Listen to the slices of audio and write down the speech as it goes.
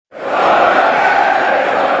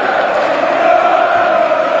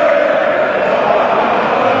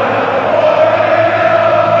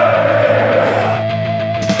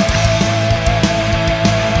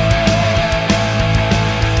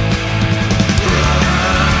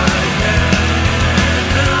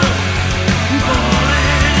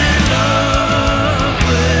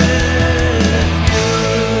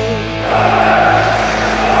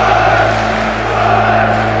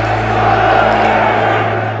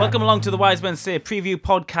Welcome along to the Wise Men Say preview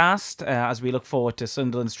podcast as we look forward to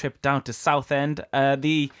Sunderland's trip down to Southend.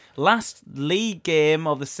 The last league game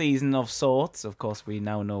of the season of sorts. Of course, we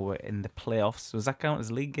now know we're in the playoffs. Does that count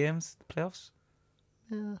as league games, the playoffs?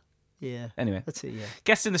 Yeah. Anyway, That's it, yeah.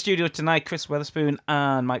 Guests in the studio tonight, Chris Weatherspoon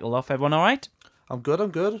and Michael Lough. Everyone all right? I'm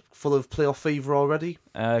good. Full of playoff fever already.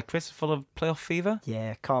 Chris, full of playoff fever?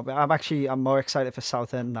 Yeah, can't be. I'm more excited for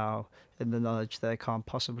Southend now in the knowledge that I can't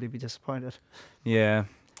possibly be disappointed. Yeah.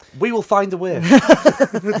 We will find a way.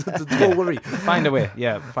 Don't worry. Find a way.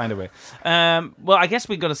 Yeah, find a way. Well, I guess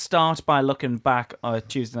we've got to start by looking back on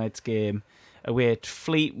Tuesday night's game away at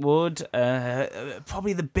Fleetwood.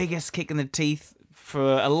 Probably the biggest kick in the teeth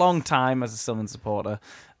for a long time as a Southern supporter.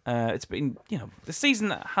 It's been, the season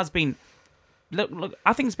has been... Look,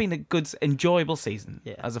 I think it's been a good, enjoyable season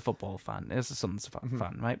as a football fan, as a Suns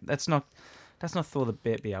fan, right? Let's not throw the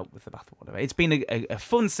baby out with the bathwater. It's been a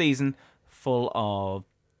fun season full of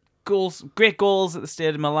goals, great goals at the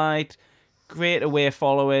Stadium of Light, great away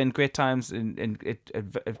following, great times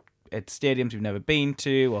at stadiums we've never been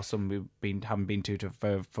to, or some haven't been to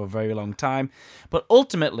for a very long time. But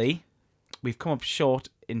ultimately, we've come up short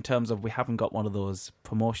in terms of we haven't got one of those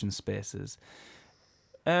promotion spaces.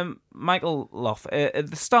 Michael Lough,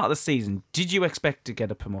 at the start of the season, did you expect to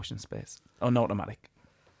get a promotion space or not automatic?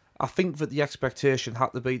 I think that the expectation had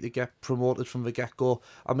to be to get promoted from the get-go.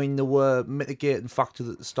 I mean, there were mitigating factors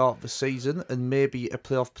at the start of the season, and maybe a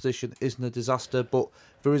playoff position isn't a disaster, but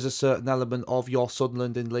there is a certain element of your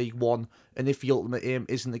Sunderland in League One, and if the ultimate aim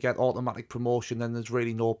isn't to get automatic promotion, then there's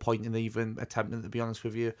really no point in even attempting, to be honest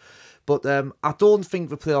with you. But I don't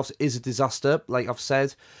think the playoffs is a disaster, like I've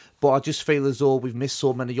said, but I just feel as though we've missed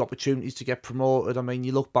so many opportunities to get promoted. I mean,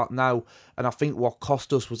 you look back now, and I think what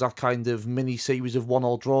cost us was that kind of mini-series of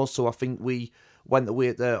 1-1 draws, so I think we went away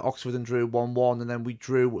at Oxford and drew 1-1, and then we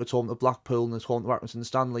drew at home to Blackpool and at home to Accrington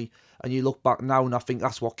Stanley. And you look back now, and I think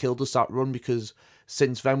that's what killed us, that run, because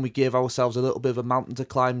since then we gave ourselves a little bit of a mountain to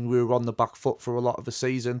climb, and we were on the back foot for a lot of the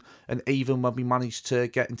season. And even when we managed to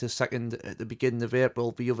get into second at the beginning of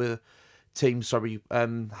April, the other team,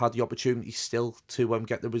 had the opportunity still to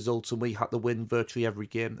get the results, and we had to win virtually every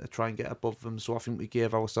game to try and get above them. So I think we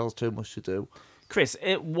gave ourselves too much to do. Chris,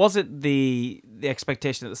 was it the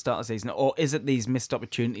expectation at the start of the season, or is it these missed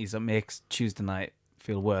opportunities that makes Tuesday night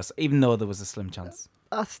feel worse, even though there was a slim chance?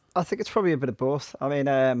 I think it's probably a bit of both. I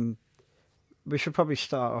mean, we should probably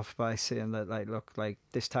start off by saying that, like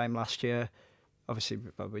this time last year, obviously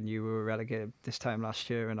when you were relegated this time last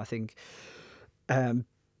year, and I think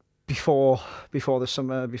before the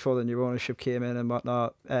summer, before the new ownership came in and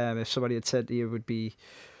whatnot, if somebody had said you would be,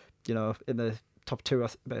 in the top 2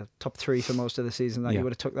 or top 3 for most of the season, that you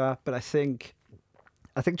would have took that. But I think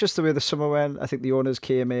just the way the summer went, I think the owners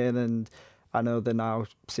came in, and I know they're now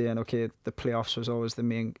saying, okay, the playoffs was always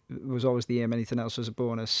the aim, anything else was a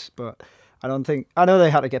bonus. But I know they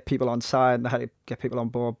had to get people on side and they had to get people on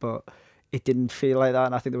board, but it didn't feel like that.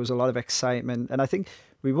 And I think there was a lot of excitement, and I think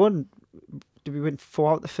we won. Did we win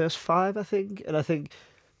 4 out of the first 5, I think? And I think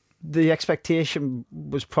the expectation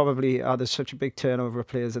was probably, there's such a big turnover of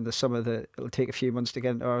players in the summer that it'll take a few months to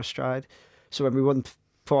get into our stride. So when we won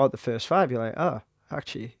 4 out of the first 5, you're like,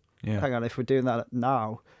 actually, hang on, if we're doing that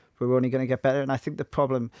now, we're only going to get better. And I think the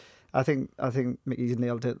problem, I think Mickey's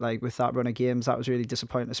nailed it, like with that run of games, that was really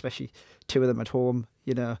disappointing, especially 2 of them at home,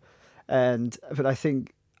 But I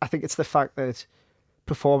think it's the fact that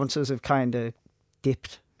performances have kind of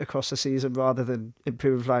dipped across the season rather than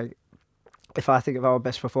improve. Like, if I think of our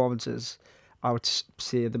best performances, I would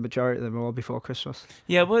say the majority of them are all before Christmas.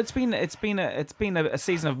 Yeah, well, it's been a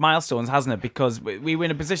season of milestones, hasn't it? Because we were in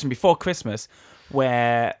a position before Christmas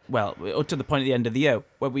where, well, up to the point at the end of the year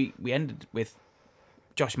where we ended with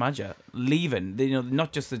Josh Maja leaving.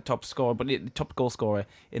 Not just the top scorer, but the top goal scorer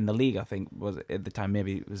in the league. I think was at the time.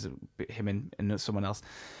 Maybe it was him and someone else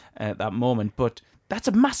at that moment. But that's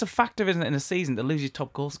a massive factor, isn't it, in a season to lose your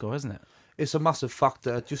top goal scorer, isn't it? It's a massive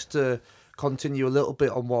factor. Just to continue a little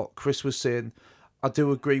bit on what Chris was saying, I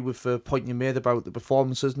do agree with the point you made about the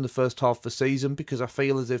performances in the first half of the season, because I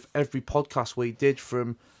feel as if every podcast we did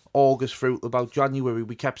from August through about January,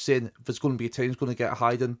 we kept saying there's going to be a team who's going to get a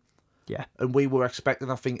hiding. Yeah. And we were expecting,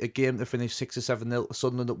 I think, a game to finish 6 or 7-0 to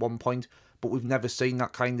Sunderland at one point, but we've never seen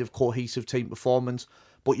that kind of cohesive team performance.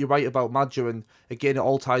 But you're right about Maja, and again, it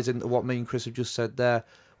all ties into what me and Chris have just said there.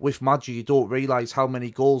 With Maja, you don't realise how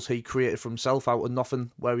many goals he created for himself out of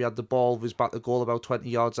nothing, where he had the ball with his back to goal about 20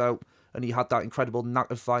 yards out, and he had that incredible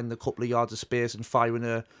knack of finding a couple of yards of space and firing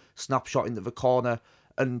a snapshot into the corner.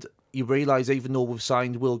 And you realise, even though we've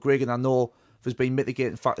signed Will Grigg, and I know there's been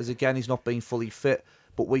mitigating factors again, he's not been fully fit,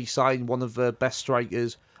 but we signed one of the best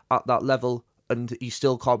strikers at that level, and he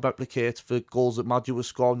still can't replicate the goals that Maja was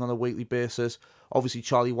scoring on a weekly basis. Obviously,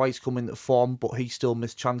 Charlie White's come into form, but he still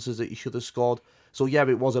missed chances that he should have scored. So, yeah,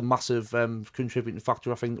 it was a massive contributing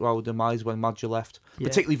factor, I think, to our demise when Maja left. Yeah.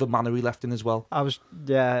 Particularly the manner he left in as well.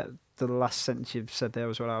 The last sentence you've said there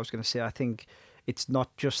was what I was going to say. I think it's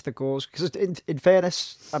not just the goals. Because in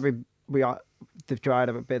fairness, I mean, they've dried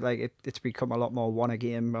up a bit. Like it's become a lot more one a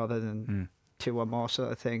game rather than 2 or more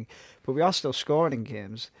sort of thing. But we are still scoring in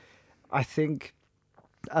games. I think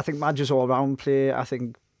Maja's all-round play. I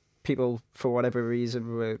think people, for whatever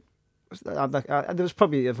reason, were... there was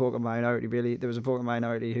probably a vocal minority, really. There was a vocal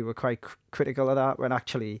minority who were quite critical of that, when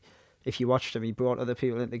actually, if you watched him, he brought other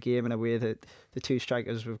people into the game in a way that the 2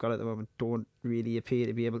 strikers we've got at the moment don't really appear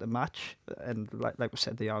to be able to match. And like we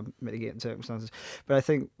said, they are mitigating circumstances. But I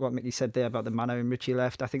think what Mickey said there about the manner in which he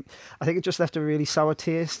left, I think it just left a really sour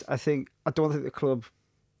taste. I don't think the club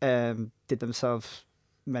did themselves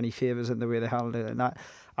many favours in the way they handled it. And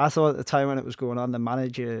I thought at the time when it was going on, the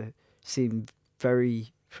manager seemed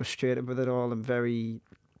very frustrated with it all and very,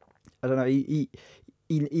 I don't know, he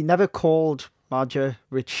never called Maja,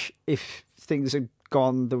 which if things had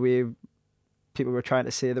gone the way people were trying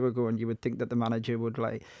to say they were going, you would think that the manager would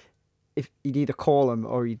if he'd either call him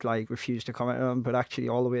or he'd refuse to comment on him. But actually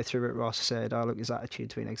all the way through it, Ross said, look, his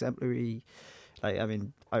attitude's been exemplary. I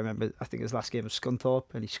remember, I think his last game was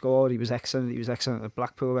Scunthorpe and he scored. He was excellent. He was excellent at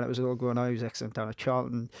Blackpool when it was all going on. He was excellent down at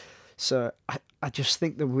Charlton. So I just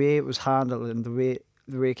think the way it was handled and the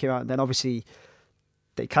way it came out, and then obviously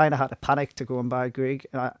they kind of had to panic to go and buy Grigg.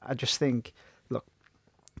 And I just think, look,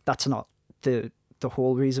 that's not the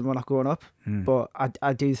whole reason we're not going up. But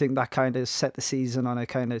I do think that kind of set the season on a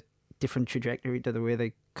kind of different trajectory to the way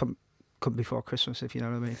they come before Christmas, if you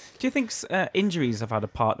know what I mean. Do you think injuries have had a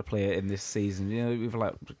part to play in this season? You know,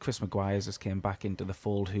 we've Chris Maguire just came back into the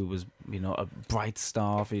fold, who was, a bright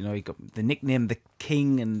star. He got the nickname the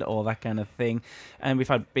King and all that kind of thing. And we've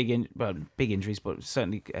had big injuries, but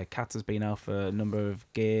certainly Katz has been out for a number of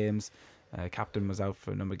games. Captain was out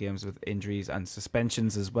for a number of games with injuries and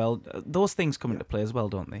suspensions as well. Those things come into play as well,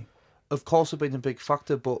 don't they? Of course, have been a big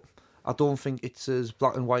factor, but I don't think it's as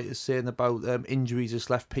black and white as saying about injuries has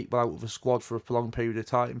left people out of the squad for a prolonged period of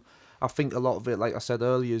time. I think a lot of it, like I said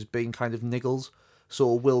earlier, has been kind of niggles.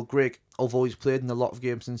 So Will Grigg, although he's played in a lot of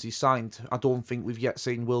games since he signed, I don't think we've yet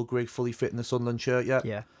seen Will Grigg fully fit in the Sunderland shirt yet.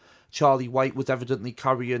 Yeah. Charlie White was evidently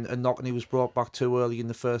carrying a knock and he was brought back too early in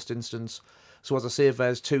the first instance. So as I say,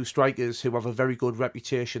 there's 2 strikers who have a very good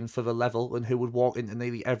reputation for the level and who would walk into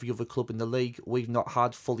nearly every other club in the league. We've not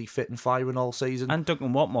had fully fit and firing all season. And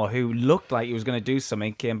Duncan Watmore, who looked like he was going to do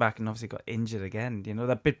something, came back and obviously got injured again.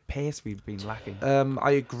 That bit pace we've been lacking.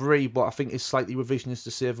 I agree, but I think it's slightly revisionist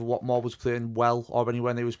to say that Watmore was playing well or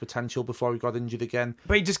anywhere near his potential before he got injured again.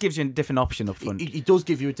 But he just gives you a different option up front. He does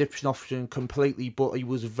give you a different option completely, but he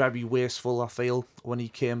was very wasteful, I feel, when he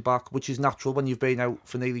came back, which is natural when you've been out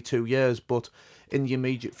for nearly 2 years, but in the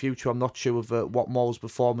immediate future, I'm not sure of Watmore's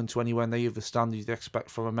performing to anywhere near the standards you'd expect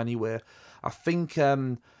from him anyway. I think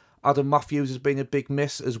Adam Matthews has been a big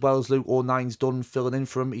miss, as well as Luke O'Nine's done filling in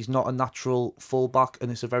for him. He's not a natural fullback,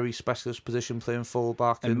 and it's a very specialist position playing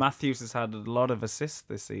fullback. And Matthews has had a lot of assists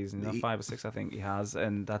this season, 5 or 6 I think he has,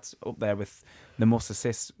 and that's up there with the most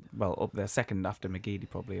assists, well, up there second after McGeady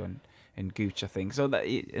probably, and Gooch, I think. So that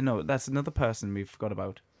that's another person we've forgot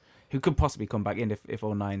about, who could possibly come back in if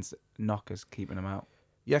O'Nine's knock is keeping him out.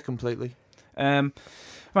 Yeah, completely.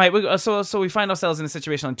 Right, so we find ourselves in a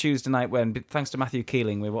situation on Tuesday night when, thanks to Matthew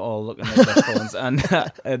Keeling, we were all looking at their phones and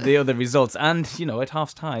the other results. And, at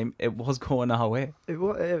half time, it was going our way. It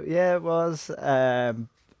was. I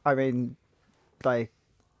mean,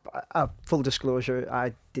 full disclosure,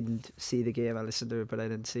 I didn't see the game. I listened to it, but I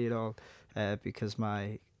didn't see it all because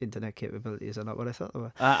my internet capabilities are not what I thought they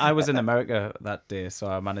were. I was in America that day, so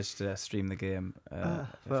I managed to stream the game.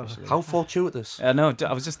 How fortuitous! No,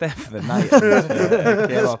 I was just there for the night.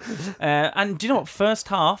 And do you know what? First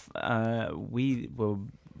half, we were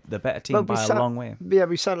the better team by a long way. Yeah,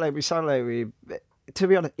 we sound like to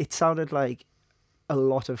be honest, it sounded like a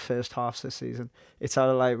lot of first halves this season. It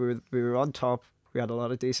sounded like we were on top. We had a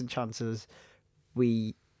lot of decent chances.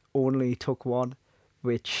 We only took one,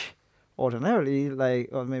 which ordinarily,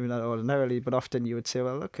 or maybe not ordinarily, but often you would say,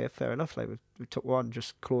 well, okay, fair enough, we took one,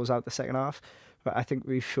 just close out the second half. But I think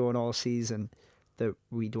we've shown all season that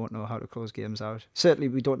we don't know how to close games out. Certainly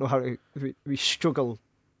we don't know how to, we struggle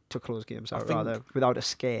to close games out, rather, without a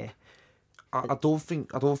scare. I don't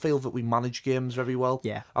feel that we manage games very well.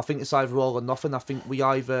 Yeah. I think it's either all or nothing. I think we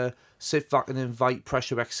either sit back and invite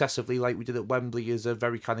pressure excessively, like we did at Wembley, is a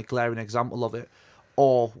very kind of glaring example of it,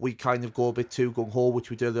 or we kind of go a bit too gung-ho, which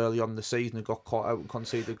we did early on in the season and got caught out and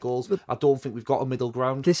conceded goals. But I don't think we've got a middle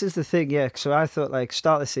ground. This is the thing, yeah. So I thought, like,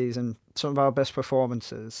 start of the season, some of our best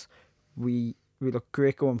performances, we look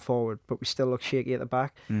great going forward, but we still look shaky at the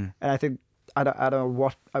back. And I think, I don't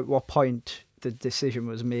know at what point the decision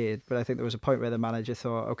was made, but I think there was a point where the manager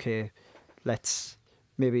thought, okay, let's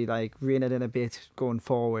maybe like rein it in a bit going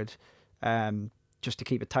forward, just to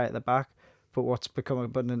keep it tight at the back. But what's become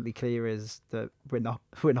abundantly clear is that we're not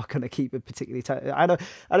going to keep it particularly tight. I know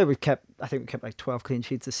I think we kept like 12 clean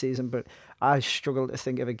sheets this season, but I struggle to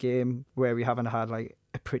think of a game where we haven't had like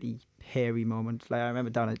a pretty hairy moment. Like I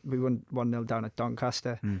remember we won 1-0 down at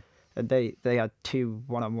Doncaster, and they had 2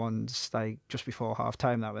 1-on-1s like just before half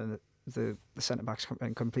time. That when the centre backs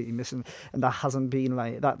went completely missing, and that hasn't been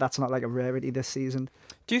like that. That's not like a rarity this season.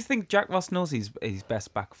 Do you think Jack Ross knows his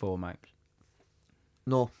best back four, Mike?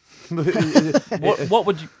 No. What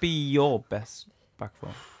would be your best back four?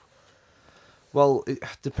 Well, it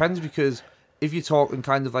depends, because if you're talking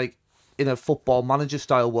kind of like in a football manager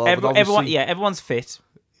style world, everyone's fit.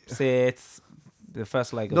 Say it's the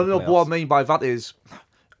first leg of the playoffs. But what I mean by that is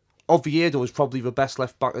Oviedo is probably the best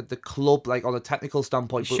left back at the club, like on a technical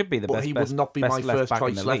standpoint. He should be the best. But he would not be my first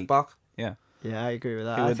choice left back. Yeah. Yeah, I agree with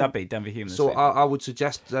that. Who would that be? Denver Hume. So I would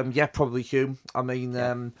suggest, probably Hume. I mean,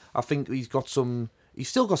 I think he's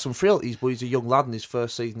still got some frailties, but he's a young lad in his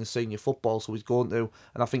first season of senior football, so he's going to,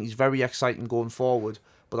 and I think he's very exciting going forward.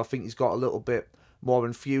 But I think he's got a little bit more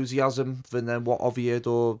enthusiasm than what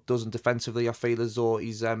Oviedo does defensively. I feel as though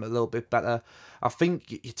he's a little bit better. I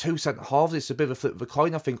think your two centre halves, it's a bit of a flip of a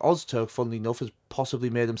coin. I think Ozturk, funnily enough, has possibly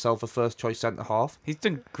made himself a first choice centre half. He's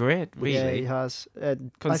done great, really. Yeah, he has.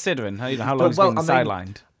 Considering how long he's been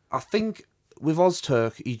sidelined. I think with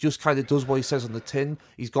Ozturk, he just kind of does what he says on the tin.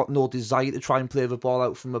 He's got no desire to try and play the ball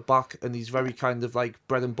out from the back, and he's very kind of like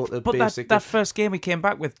bread and butter, but basic. That first game we came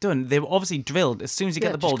back with done, they were obviously drilled. As soon as you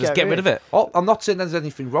get the ball, just get rid of it. Oh, I'm not saying there's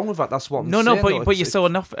anything wrong with that. That's what I'm saying. No, but you saw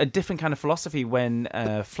a different kind of philosophy when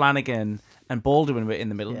Flanagan and Baldwin were in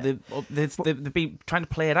the middle. Yeah. They'd be trying to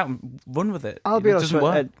play it out and run with it. I'll be honest with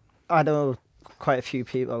you, I know quite a few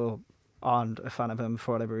people aren't a fan of him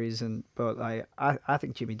for whatever reason, but I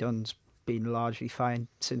think Jimmy Dunn's been largely fine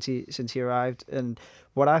since he arrived. And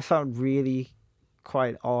what I found really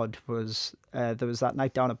quite odd was there was that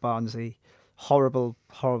night down at Barnsley, horrible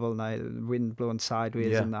night, wind blowing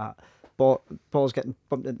sideways and that, balls getting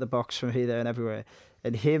bumped into the box from here, there and everywhere,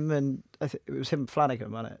 and it was him and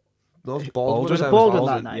Flanagan, wasn't it? Baldwin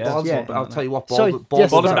that night. Yeah. I'll tell you what,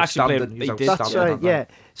 Baldwin actually played. That's right, yeah.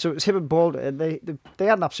 So it was him and Baldwin, and they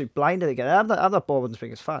had an absolute blinder together. I'm not Baldwin's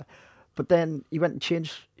biggest fan. But then he went and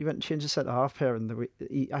changed the centre half pair, and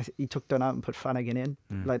he took Dunn out and put Flanagan in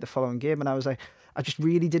like the following game, and I was like, I just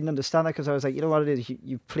really didn't understand that, because I was like, you know what it is,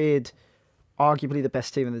 you've played arguably the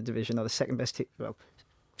best team in the division, or the second best team, well,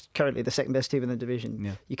 currently the second best team in the division.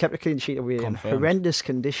 Yeah. You kept a clean sheet away in horrendous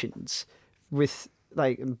conditions, with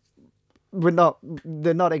like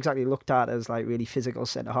they're not exactly looked at as like really physical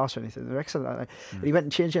centre halves or anything. They're excellent. But he went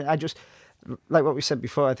and changed it. I just, like what we said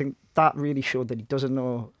before, I think that really showed that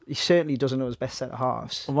he certainly doesn't know his best centre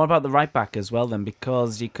halves. And what about the right back as well then?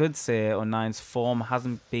 Because you could say O'Nine's form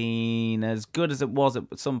hasn't been as good as it was at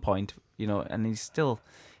some point, and he's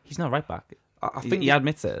not right back. I think he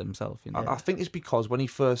admits it himself. I think it's because when he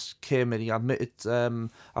first came in, he admitted,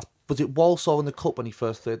 was it Walsall in the Cup when he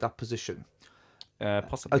first played that position?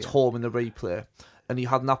 Possibly. At home in the replay. And he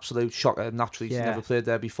had an absolute shocker. Naturally, he's never played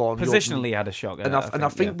there before. Positionally, he had a shocker. And I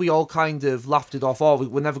think we all kind of laughed it off. Oh,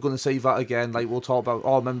 we're never going to see that again. Like, we'll talk about,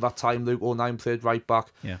 remember that time Luke O'Nien played right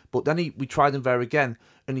back. Yeah. But then we tried him there again,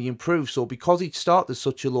 and he improved. So because he started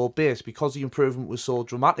such a low base, because the improvement was so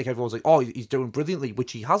dramatic, everyone was like, oh, he's doing brilliantly,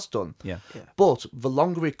 which he has done. Yeah. But the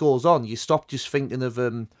longer it goes on, you stop just thinking of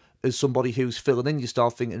him as somebody who's filling in. You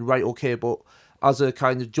start thinking, right, okay, but as a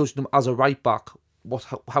kind of judging him as a right back,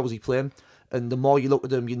 how was he playing? And the more you look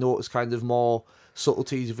at him, you notice kind of more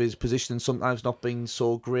subtleties of his position, sometimes not being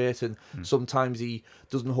so great, and sometimes he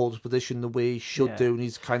doesn't hold his position the way he should do, and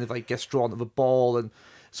he's kind of like gets drawn to the ball. And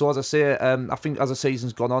so, as I say, I think as the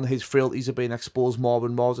season's gone on, his frailties are being exposed more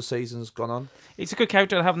and more as the season's gone on. He's a good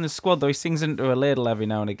character to have in the squad, though. He sings into a ladle every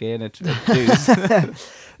now and again.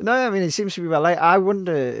 No, I mean, it seems to be well. I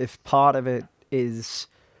wonder if part of it is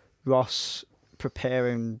Ross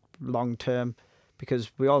preparing long term,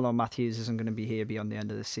 because we all know Matthews isn't going to be here beyond the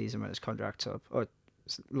end of the season when his contract's up, or it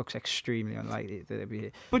looks extremely unlikely that he'll be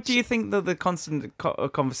here. But do you think that the constant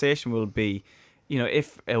conversation will be,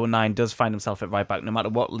 if O'Nien does find himself at right back, no matter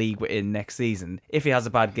what league we're in next season, if he has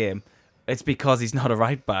a bad game, it's because he's not a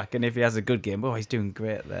right back, and if he has a good game, he's doing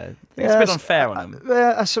great there. It's a bit unfair on him.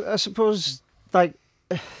 I suppose, like,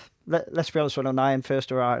 let's be honest, when O'Nien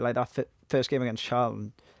first arrived, like that first game against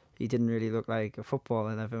Charlton, he didn't really look like a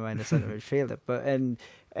footballer, never mind a centre midfielder. But and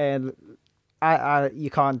you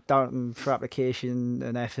can't doubt him for application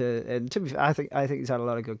and effort. And to be fair, I think he's had a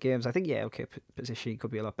lot of good games. I think position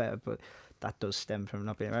could be a lot better, but that does stem from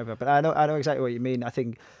not being right. But I know exactly what you mean. I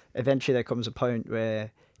think eventually there comes a point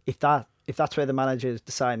where if that's where the manager is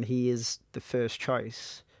deciding he is the first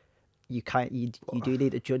choice, you do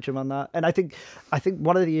need to judge him on that. And I think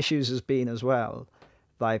one of the issues has been as well,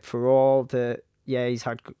 like for all the he's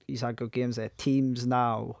had good games there. Teams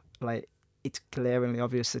now, like it's glaringly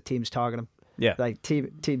obvious that teams target him. Yeah, like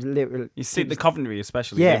teams literally. You see the Coventry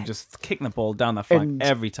especially, they're just kicking the ball down the flank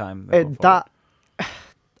every time. And that,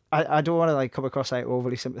 I don't want to like come across like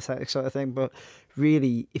overly sympathetic sort of thing, but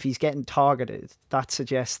really, if he's getting targeted, that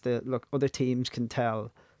suggests that look, other teams can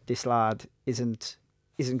tell this lad isn't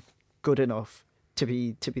good enough to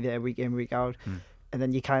be there week in, week out. And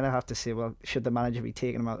then you kind of have to say, well, should the manager be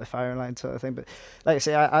taking him out the firing line sort of thing? But like I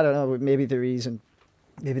say, I don't know. Maybe the reason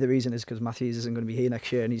is because Matthews isn't going to be here next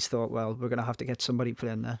year, and he's thought, well, we're going to have to get somebody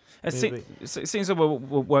playing there. It seems like we're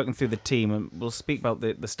working through the team, and we'll speak about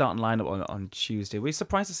the starting lineup on Tuesday. Were you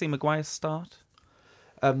surprised to see Maguire start?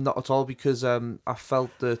 Not at all, because I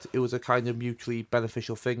felt that it was a kind of mutually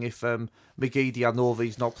beneficial thing. If McGeady, I know that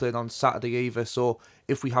he's not playing on Saturday either, so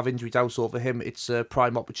if we have injury doubts over him, it's a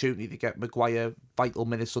prime opportunity to get Maguire vital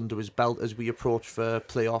minutes under his belt as we approach for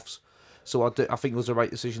playoffs. So I think it was the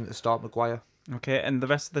right decision to start Maguire. Okay, and the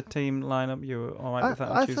rest of the team lineup, you were all right with that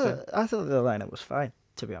on Tuesday? I thought the lineup was fine,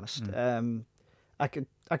 to be honest. I could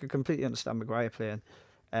completely understand Maguire playing.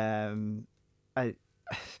 I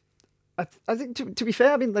think to be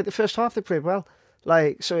fair, I mean, like the first half they played well.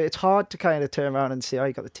 Like, so it's hard to kind of turn around and say, oh,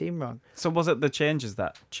 you got the team wrong. So was it the changes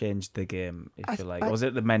that changed the game, if you like? Or was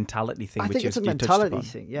it the mentality thing? I think it's a mentality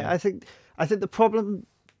thing, yeah. I think the problem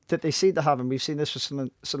that they seem to have, and we've seen this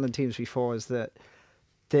with some teams before, is that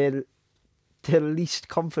they're least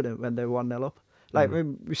confident when they're 1-0 up. Like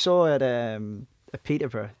we saw at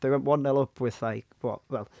Peterborough, they went 1-0 up with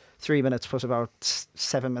 3 minutes plus about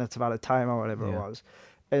 7 minutes of added time or whatever it was.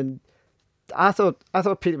 And I thought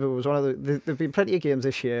Peterborough was one of there've been plenty of games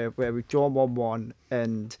this year where we've drawn 1-1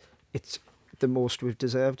 and it's the most we've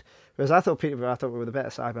deserved. Whereas I thought we were the better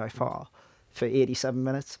side by far for 87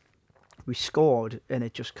 minutes. We scored and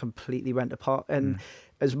it just completely went apart. And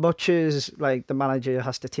as much as like the manager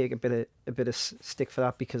has to take a bit of stick for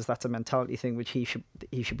that, because that's a mentality thing which he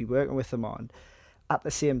should be working with them on, at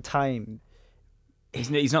the same time,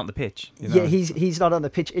 he's not on the pitch. Yeah, he's not on the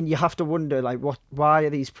pitch, and you have to wonder like why are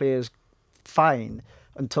these players fine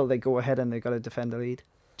until they go ahead and they've got to defend the lead.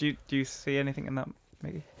 Do you see anything in that,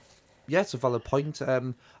 Mickey? Yeah, it's a valid point.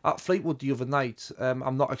 At Fleetwood the other night,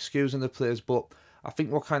 I'm not excusing the players, but I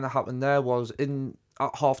think what kind of happened there was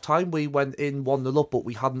at half time we went in 1-0 up, but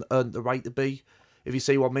we hadn't earned the right to be, if you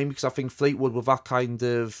see what I mean, because I think Fleetwood were that kind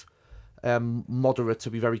of moderate, to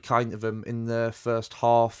be very kind to them, in the first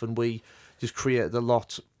half, and we just created a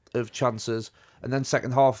lot of chances. And then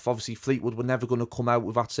second half, obviously Fleetwood were never going to come out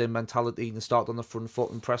with that same mentality and start on the front foot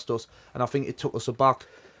and pressed us. And I think it took us aback.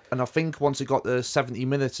 And I think once it got to 70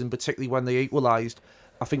 minutes, and particularly when they equalised,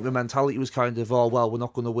 I think the mentality was kind of, oh, well, we're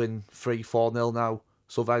not going to win 3-4-0 now.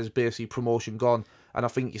 So that is basically promotion gone. And I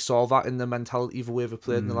think you saw that in the mentality of the way they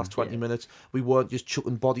played in the last 20 minutes. We weren't just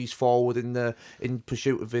chucking bodies forward in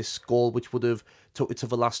pursuit of this goal, which would have took it to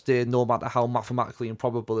the last day, no matter how mathematically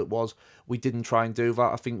improbable it was. We didn't try and do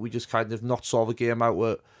that. I think we just kind of not saw the game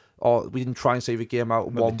out, or we didn't try and save the game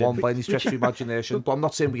out 1-1 by any stretch of imagination. But I'm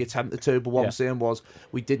not saying we attempted to, but what I'm saying was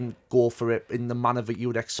we didn't go for it in the manner that you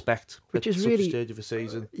would expect at such a stage of the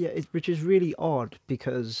season. Yeah, which is really odd,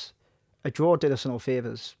 because a draw did us no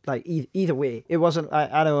favours. Like, either way, it wasn't.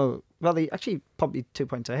 I know. Well, they actually probably 2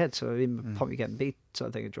 points ahead, so probably getting beat. So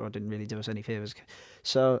I think a draw didn't really do us any favours.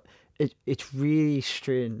 So it's really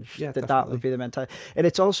strange that would be the mentality, and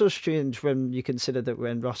it's also strange when you consider that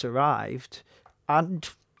when Ross arrived, and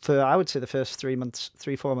for I would say the first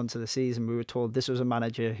 3-4 months of the season, we were told this was a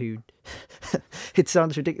manager who. It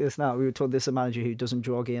sounds ridiculous now. We were told this is a manager who doesn't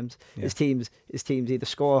draw games. Yeah. His teams either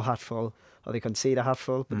score a hatful or they concede a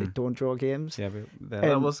hatful, but they don't draw games. Yeah, but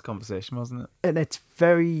that was a conversation, wasn't it? And it's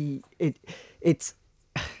very it's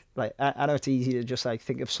like I know it's easy to just like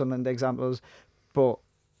think of Sunderland examples, but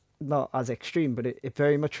not as extreme. But it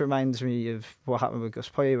very much reminds me of what happened with Gus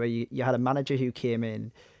Poyet, where you had a manager who came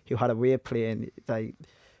in who had a way of playing like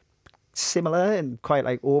similar and quite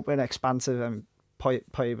like open, expansive, and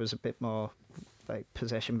Poyet was a bit more like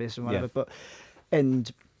possession based and whatever. Yeah.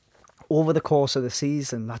 And over the course of the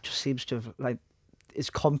season, that just seems to have like his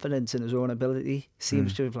confidence in his own ability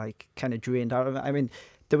seems to have like kind of drained out of it. I mean,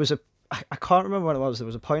 there was I can't remember what it was. There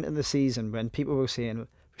was a point in the season when people were saying we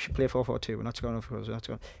should play 4-4-2. We're not scoring enough goals. We're not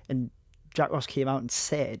scoring. And Jack Ross came out and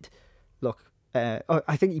said, "Look,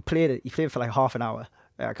 I think he played for like half an hour.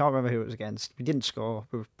 I can't remember who it was against. We didn't score.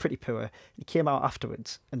 We were pretty poor." He came out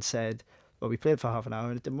afterwards and said, "Well, we played for half an hour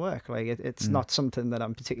and it didn't work. Like it's not something that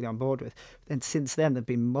I'm particularly on board with." And since then, there've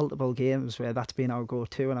been multiple games where that's been our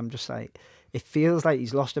go-to, and I'm just like, it feels like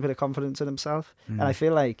he's lost a bit of confidence in himself. And I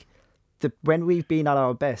feel like when we've been at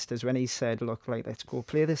our best is when he said, "Look, like let's go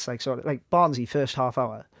play this." Like sort of like Barnsley first half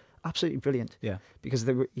hour, absolutely brilliant. Yeah, because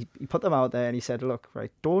he put them out there and he said, "Look,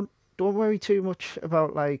 right, don't worry too much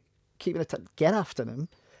about like keeping it. Get after them,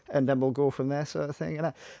 and then we'll go from there," sort of thing.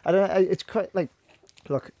 And I don't know. It's quite like,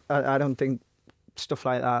 look, I don't think stuff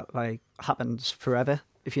like that like happens forever.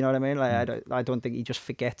 If you know what I mean. Like I don't think he just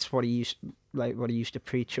forgets what he used to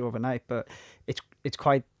preach overnight. But it's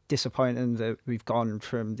quite disappointing that we've gone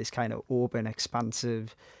from this kind of open,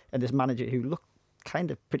 expansive, and this manager who looked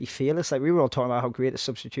kind of pretty fearless. Like we were all talking about how great the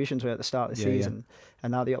substitutions were at the start of the season,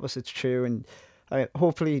 and now the opposite's true. And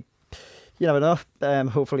hopefully, you never know.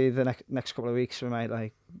 Hopefully, the next couple of weeks we might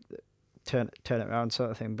like turn it around,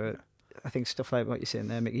 sort of thing. But I think stuff like what you're saying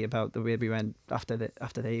there, Mickey, about the way we went after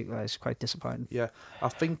they equalised, quite disappointing. Yeah, I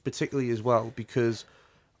think particularly as well because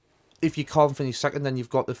if you can't finish second, then you've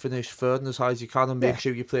got to finish third and as high as you can and make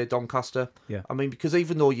sure you play Doncaster. Yeah. I mean, because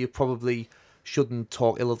even though you probably shouldn't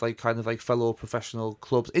talk ill of like kind of like fellow professional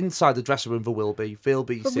clubs, inside the dressing room there will be. They'll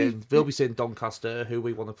be saying Doncaster who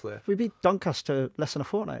we want to play. We beat Doncaster less than a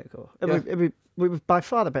fortnight ago. We were by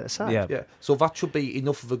far the better side. Yeah. So that should be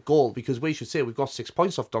enough of a goal because we should say we've got 6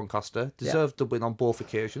 points off Doncaster, deserved to win on both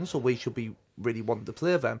occasions, so we should be really wanting to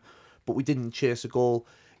play them. But we didn't chase a goal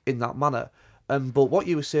in that manner. But what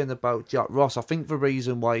you were saying about Jack Ross, I think the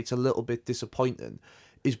reason why it's a little bit disappointing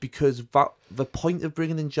is because the point of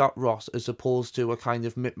bringing in Jack Ross as opposed to a kind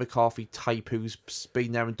of Mick McCarthy type who's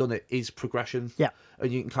been there and done it is progression. Yeah.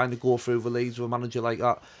 And you can kind of go through the leagues with a manager like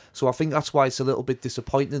that. So I think that's why it's a little bit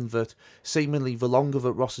disappointing that seemingly the longer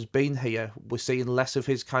that Ross has been here, we're seeing less of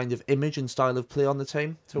his kind of image and style of play on the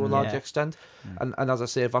team to a large extent. And as I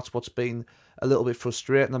say, that's what's been a little bit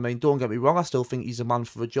frustrating. I mean, don't get me wrong, I still think he's a man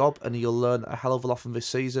for the job and he'll learn a hell of a lot from this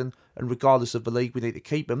season. And regardless of the league, we need to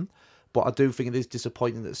keep him. But I do think it is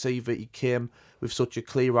disappointing that he came with such a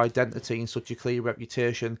clear identity and such a clear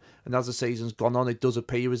reputation. And as the season's gone on, it does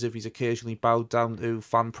appear as if he's occasionally bowed down to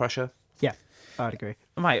fan pressure. Yeah, I'd agree.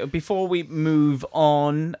 Right, before we move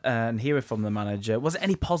on and hear it from the manager, was there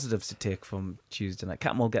any positives to take from Tuesday night?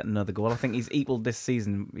 Catmull getting another goal. I think he's equalled this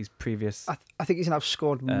season his previous. I think he's now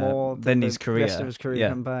scored more than his career. Rest of his career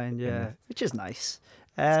combined. Yeah, which is nice.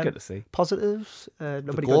 It's good to see. Positives.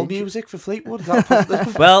 Nobody goal music for Fleetwood. Is that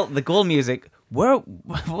positive? Well, the goal music.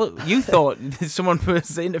 You thought someone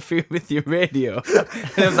was interfering with your radio.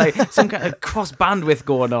 And it was like some kind of cross bandwidth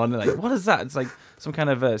going on. Like, what is that? It's like some kind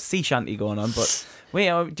of sea shanty going on. But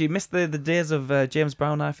wait, do you miss the days of James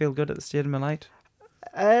Brown? I Feel Good at the Stadium of Light.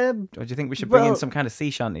 Or do you think we should bring in some kind of sea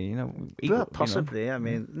shanty? Possibly. I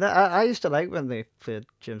mean, I used to like when they played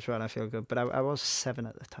James Brown. I Feel Good, but I was 7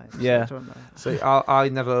 at the time. Yeah. So I don't know. See, I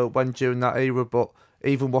never went during that era, but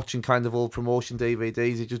even watching kind of old promotion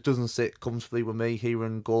DVDs, it just doesn't sit comfortably with me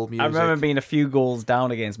hearing goal music. I remember being a few goals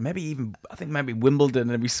down against maybe Wimbledon,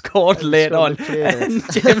 and we scored late on, and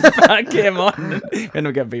James Brown came on, and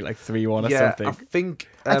we got beat like 3-1 or something. I think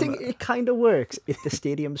it kind of works if the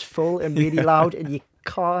stadium's full and really loud, and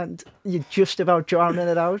you're just about drowning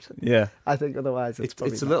it out. Yeah, I think otherwise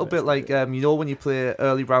it's a little bit like when you play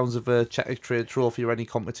early rounds of a Checkatrade Trophy or any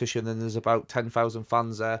competition, and there's about 10,000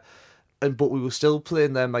 fans there. But we were still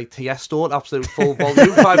playing them like Tiesto at absolute full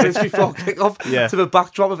volume 5 minutes before kick-off to the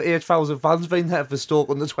backdrop of 8,000 fans being there for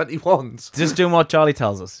Stoke under 21s. Just doing what Charlie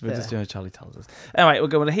tells us. We're just doing what Charlie tells us. Anyway, we're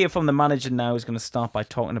going to hear from the manager now, who's going to start by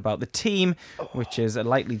talking about the team, which is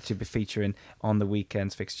likely to be featuring on the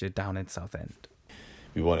weekend's fixture down in Southend.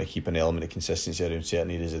 We want to keep an element of consistency around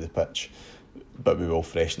certain areas of the pitch, but we will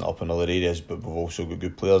freshen it up in other areas. But we've also got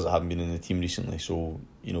good players that haven't been in the team recently, so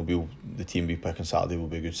the team we pick on Saturday will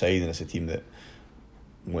be a good side, and it's a team that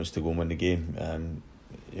wants to go and win the game.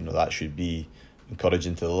 That should be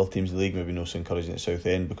encouraging to the other teams in the league, maybe not so encouraging at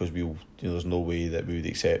Southend, because there's no way that we would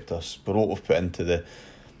accept us. But what we've put into the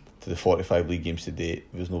 45 league games to date,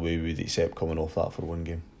 there's no way we would accept coming off that for one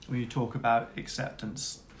game. When you talk about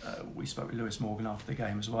acceptance, we spoke with Lewis Morgan after the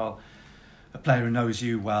game as well. A player who knows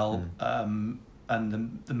you well, and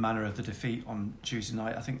the manner of the defeat on Tuesday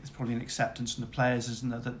night, I think there's probably an acceptance from the players, isn't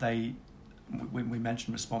there, that they, when we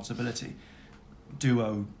mentioned responsibility, do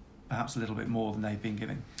owe perhaps a little bit more than they've been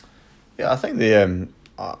giving. Yeah, I think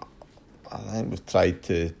I think we've tried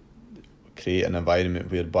to create an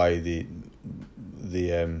environment whereby they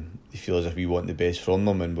feel as if we want the best from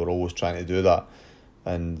them, and we're always trying to do that,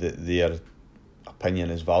 and that their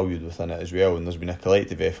opinion is valued within it as well. And there's been a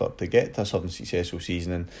collective effort to get to a certain successful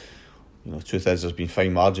season, and the truth is there's been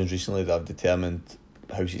fine margins recently that have determined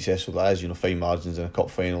how successful that is. Fine margins in a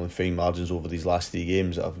cup final and fine margins over these last 3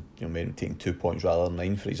 games that have meant taking 2 points rather than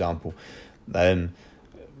 9, for example.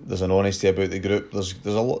 There's an honesty about the group.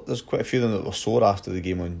 There's quite a few of them that were sore after the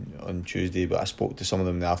game on Tuesday, but I spoke to some of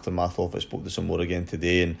them in the aftermath of it. I spoke to some more again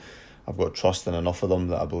today, and I've got trust in enough of them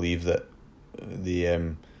that I believe that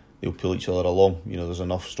they'll pull each other along. There's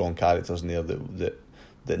enough strong characters in there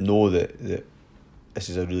that know that this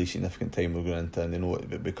is a really significant time we're going into, and they know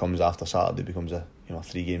it becomes, after Saturday, becomes a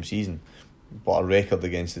 3-game season. But our record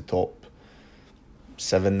against the top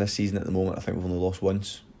 7 this season at the moment, I think we've only lost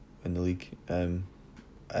once in the league.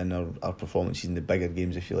 And our performances in the bigger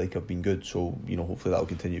games, if you like, have been good. So, hopefully that will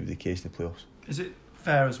continue to be the case in the playoffs. Is it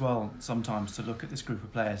fair as well sometimes to look at this group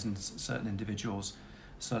of players and certain individuals,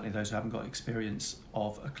 certainly those who haven't got experience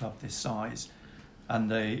of a club this size, and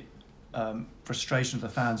the frustration of the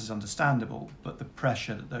fans is understandable, but the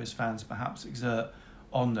pressure that those fans perhaps exert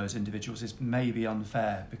on those individuals is maybe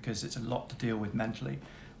unfair, because it's a lot to deal with mentally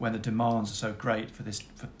when the demands are so great for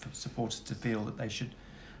supporters to feel that they should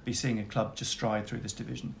be seeing a club just stride through this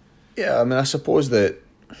division. Yeah, I mean, I suppose that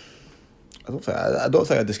I don't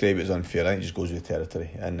think I'd describe it as unfair. I think it just goes with the territory,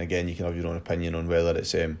 and again, you can have your own opinion on whether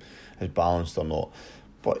it's balanced or not.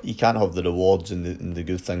 But you can't have the rewards and the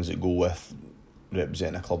good things that go with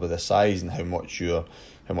representing a club of this size, and how much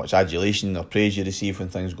adulation or praise you receive when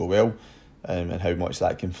things go well, and how much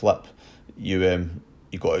that can flip. You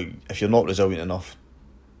got to, if you're not resilient enough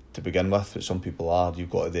to begin with, which some people are, you've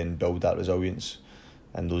got to then build that resilience.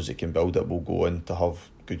 And those that can build it will go on to have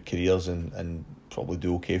good careers and probably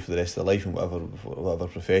do okay for the rest of their life in whatever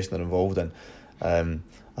profession they're involved in.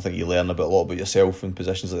 I think you learn a lot about yourself in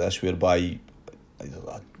positions like this, whereby,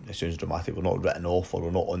 it sounds dramatic, we're not written off or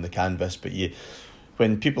we're not on the canvas, but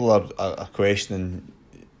when people are questioning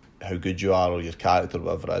how good you are or your character or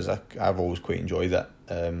whatever it is, I've always quite enjoyed it.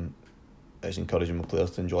 It's encouraging my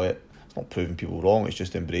players to enjoy it. It's not proving people wrong, it's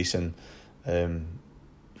just embracing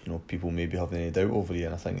people maybe having any doubt over you,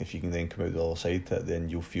 and I think if you can then come out the other side to it, then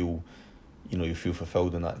you'll feel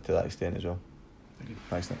fulfilled in that, to that extent as well.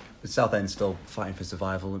 Thanks, Nick. The Southend still fighting for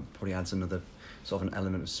survival, and probably adds another sort of an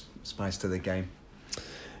element of spice to the game.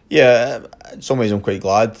 Yeah, in some ways I'm quite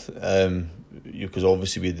glad, because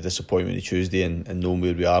obviously we had the disappointment of Tuesday and knowing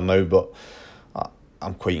where we are now, but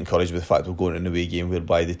I'm quite encouraged with the fact we're going to an away game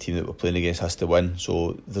whereby the team that we're playing against has to win,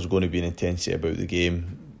 so there's going to be an intensity about the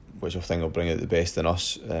game which I think will bring out the best in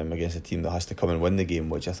us, against a team that has to come and win the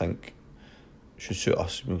game, which I think should suit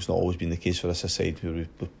us. It's not always been the case for us this side, where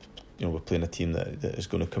we're playing a team that is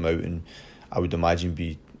going to come out and I would imagine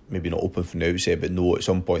be maybe not open from the outset, but know at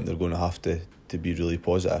some point they're going to have to be really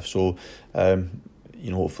positive. So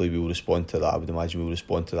hopefully we will respond to that. I would imagine we will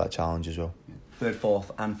respond to that challenge as well. Third,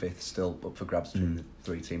 fourth and fifth still up for grabs between the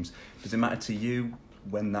 3 teams. Does it matter to you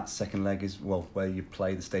when that second leg is, where you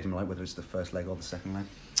play the Stadium Light, whether it's the first leg or the second leg?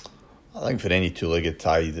 I think for any 2-legged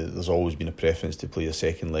tie, there's always been a preference to play a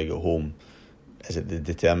second leg at home. Is it the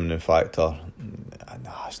determining factor?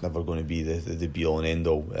 Nah, it's never going to be the be-all and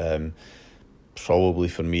end-all. Probably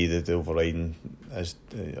for me, the overriding is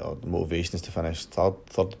the motivation is to finish third,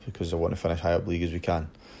 because I want to finish high up league as we can.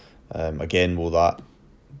 Again, will that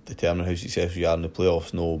determine how successful we are in the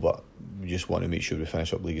playoffs? No, but we just want to make sure we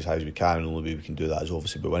finish up league as high as we can, and the only way we can do that is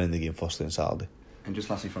obviously by winning the game firstly on Saturday. And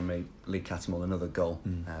just lastly from me, Lee Cattermole, another goal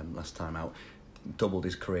last time out, doubled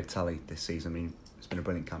his career tally this season. I mean, it's been a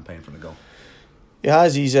brilliant campaign from the goal. He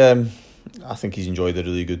has. I think he's enjoyed a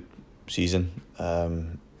really good season.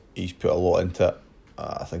 He's put a lot into it.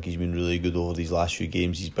 I think he's been really good over these last few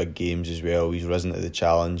games, these big games as well. He's risen to the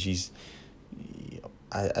challenge.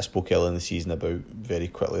 I spoke earlier in the season about very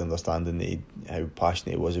quickly understanding how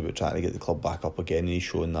passionate he was about trying to get the club back up again, and he's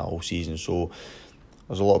shown that all season. So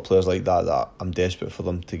there's a lot of players like that I'm desperate for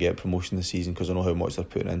them to get promotion this season, because I know how much they're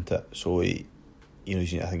putting into it. So I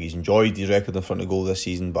think he's enjoyed his record in front of goal this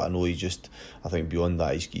season, but I know I think beyond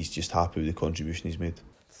that, he's just happy with the contribution he's made.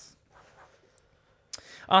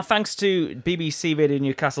 Thanks to BBC Radio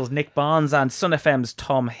Newcastle's Nick Barnes and Sun FM's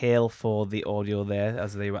Tom Hale for the audio there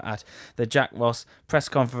as they were at the Jack Ross press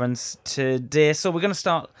conference today. So we're going to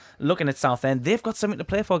start looking at Southend. They've got something to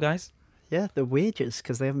play for, guys. Yeah, the wages,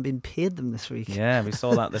 because they haven't been paid them this week. Yeah, we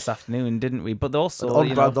saw that this afternoon, didn't we? But also, an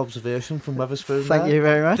on-brand observation from Wetherspoon. Thank you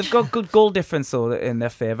very much. They've got good goal difference though in their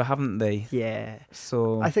favour, haven't they? Yeah.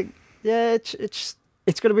 So I think it's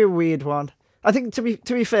it's going to be a weird one. I think to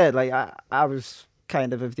be fair, like I was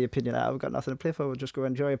kind of the opinion that I've got nothing to play for. We'll just go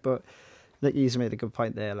enjoy it. But like he's made a good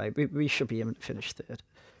point there. Like we should be able to finish third.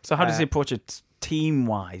 So how does he approach it team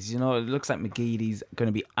wise? You know, it looks like McGeady's going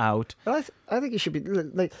to be out. But I think he should be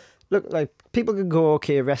like people can go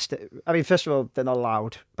rest it. I mean, first of all, they're not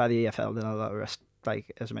allowed by the EFL. They're not allowed to rest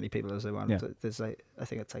like as many people as they want. Yeah. There's like I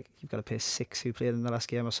think it's like you've got to pay 6 who played in the last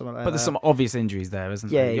game or something like that. But there's some obvious injuries there,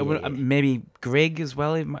 isn't there? Yeah. Maybe Grigg as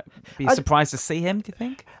well. It might be surprised to see him. Do you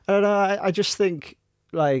think? I don't know. I just think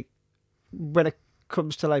like when it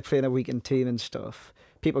comes to like playing a weekend team and stuff,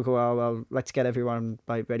 people go, "Oh well, let's get everyone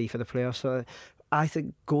like ready for the playoffs." So I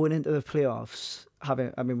think going into the playoffs,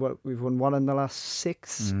 we've won 1 in the last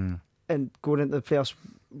 6, and going into the playoffs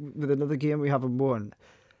with another game we haven't won,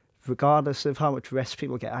 regardless of how much rest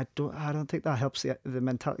people get, I don't think that helps the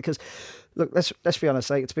mentality. Because look, let's be honest,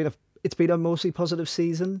 like it's been a mostly positive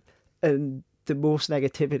season, and the most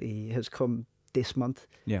negativity has come this month.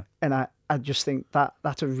 Yeah, and I just think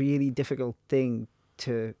that's a really difficult thing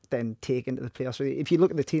to then take into the playoffs. If you look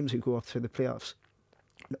at the teams who go up through the playoffs,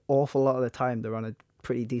 an awful lot of the time they're on a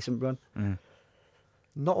pretty decent run.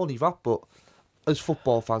 Not only that, but as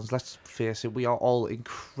football fans, let's face it, we are all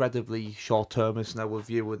incredibly short-termist in our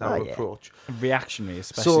view and our approach. Reactionary,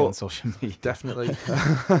 especially on social media. Definitely.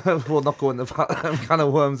 We'll not go into that kind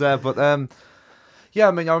of worms there. But yeah,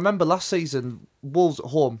 I mean, I remember last season, Wolves at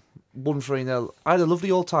home, 1-3-0. I had a lovely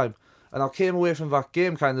old time. And I came away from that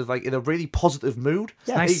game kind of like in a really positive mood.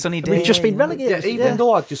 Yeah, nice sunny day. We've just been relegated. Yeah, even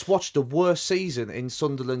though I just watched the worst season in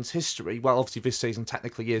Sunderland's history. Well, obviously this season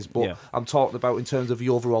technically is, but I'm talking about in terms of the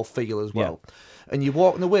overall feel as well. Yeah. And you're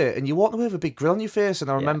walking away with a big grin on your face.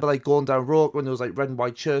 And I remember like going down Roke when there was like red and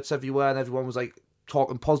white shirts everywhere, and everyone was like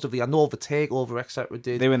talking positively. I know the takeover, etc.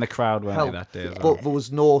 did. They were in the crowd, weren't they, that day as well? But there was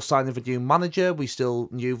no sign of a new manager. We still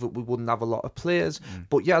knew that we wouldn't have a lot of players.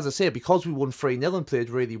 But yeah, as I say, because we won 3-0 and played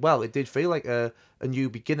really well, it did feel like a new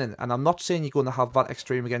beginning. And I'm not saying you're going to have that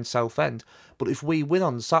extreme against Southend, but if we win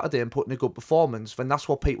on Saturday and put in a good performance, then that's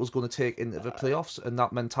what people's going to take into the playoffs and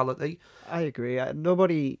that mentality. I agree.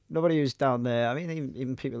 Nobody who's down there, I mean,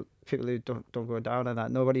 even people who don't go down and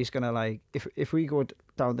that, nobody's going to like, if we go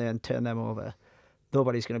down there and turn them over,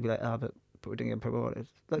 nobody's going to be like, but we didn't get promoted.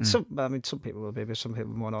 Like some people will be, but some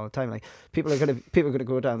people won't all the time. Like people are going to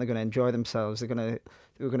go down. They're going to enjoy themselves. We're going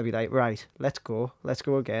to be like, right, let's go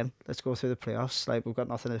again. Let's go through the playoffs. Like we've got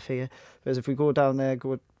nothing to fear. Whereas if we go down there,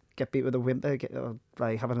 get beat with a whimper,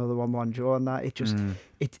 have another 1-1 draw and that, it just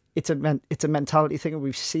it's a mentality thing. And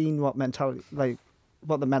we've seen what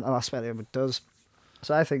the mental aspect of it does.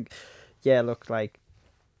 So I think, yeah, look, like.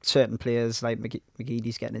 Certain players like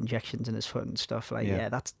McGeady's getting injections in his foot and stuff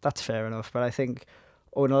that's fair enough, but I think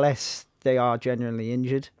unless they are genuinely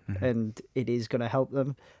injured and it is going to help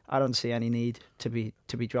them, I don't see any need to be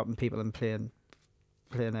dropping people and playing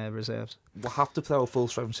reserves. We'll have to play our full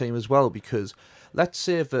strength team as well, because let's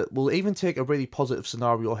say that we'll even take a really positive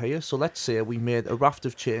scenario here. So let's say we made a raft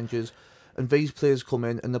of changes and these players come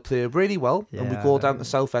in and they play really well, and we go down to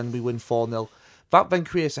Southend, we win 4-0. That then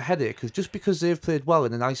creates a headache, because just because they've played well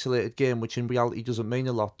in an isolated game, which in reality doesn't mean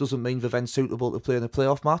a lot, doesn't mean they're then suitable to play in a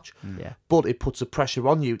playoff match. But it puts a pressure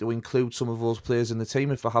on you to include some of those players in the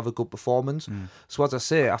team if they have a good performance. So as I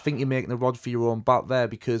say, I think you're making a rod for your own back there,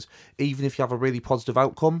 because even if you have a really positive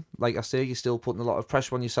outcome, like I say, you're still putting a lot of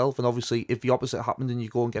pressure on yourself. And obviously, if the opposite happened and you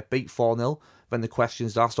go and get beat 4-0, then the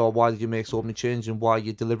question's asked, why did you make so many changes, and why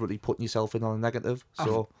you're deliberately putting yourself in on a negative.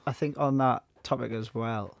 So I think on that topic as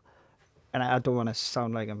well, and I don't want to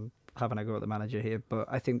sound like I'm having a go at the manager here, but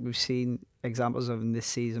I think we've seen examples of in this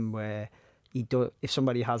season where if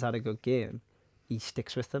somebody has had a good game, he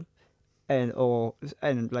sticks with them, and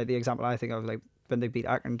like the example I think of, like when they beat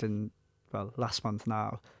Accrington, well, last month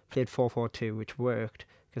now, played 4-4-2, which worked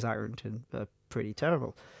because Accrington are pretty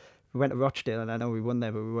terrible. We went to Rochdale, and I know we won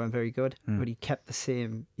there, but we weren't very good. But he kept the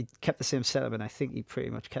same setup, and I think he pretty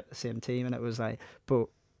much kept the same team, and it was like, but.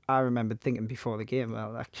 I remember thinking before the game,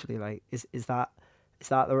 well, actually, like, is that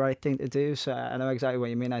the right thing to do? So I know exactly what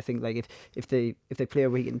you mean. I think like if they play a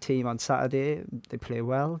weekend team on Saturday, they play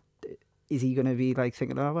well. Is he going to be like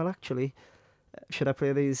thinking, well, actually, should I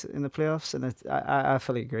play these in the playoffs? And I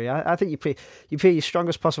fully agree. I think you play your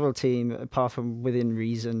strongest possible team, apart from within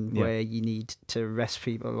reason, where you need to rest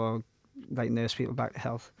people or like nurse people back to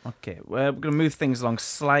health. Okay, we're going to move things along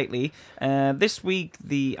slightly. This week,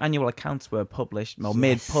 the annual accounts were published,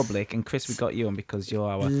 made public, and Chris, we got you on because you're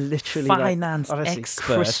our literally finance honestly,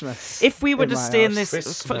 expert. Christmas. If we were to stay in this,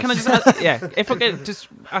 can I just if I could just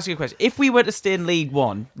ask you a question? If we were to stay in League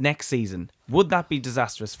One next season, would that be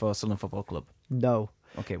disastrous for Sunderland Football Club? No.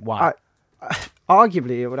 Okay, why?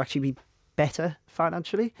 Arguably, it would actually be better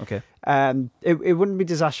financially. Okay. It wouldn't be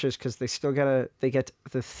disastrous because they still get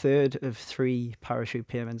the third of 3 parachute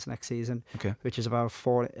payments next season. Okay. Which is about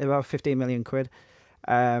 15 million quid,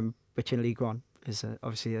 which in League One is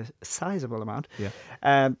obviously a sizable amount.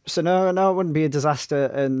 Yeah. So no, it wouldn't be a disaster,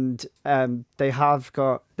 and they've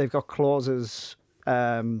got clauses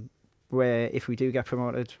where if we do get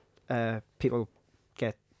promoted, people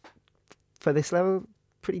get for this level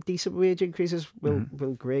pretty decent wage increases.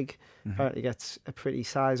 Will Grigg apparently gets a pretty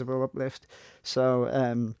sizable uplift. So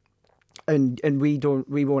and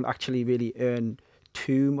we won't actually really earn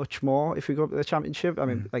too much more if we go up to the Championship. I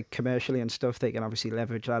mean, like commercially and stuff, they can obviously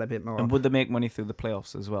leverage that a bit more. And would they make money through the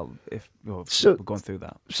playoffs as well if we're going through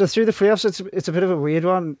that? So through the playoffs, it's a bit of a weird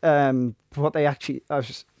one. What they actually, I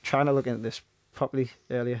was trying to look into this properly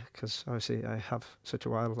earlier because obviously I have such a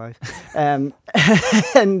wild life, and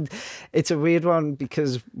it's a weird one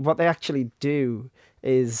because what they actually do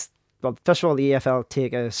is, well, first of all, the EFL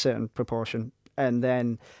take a certain proportion, and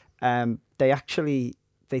then they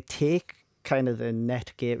take kind of the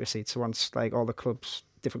net gate receipts. So once like all the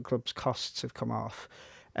different clubs' costs have come off,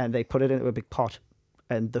 and they put it into a big pot,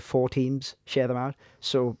 and the 4 teams share them out.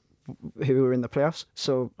 So who are in the playoffs.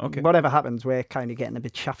 So whatever happens, we're kind of getting a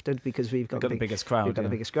bit shafted because we've got the biggest crowd. We've got the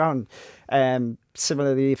biggest ground.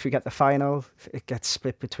 Similarly, if we get the final, it gets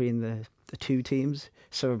split between the 2 teams.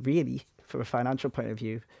 So really, from a financial point of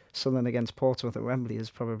view, Sunderland against Portsmouth at Wembley is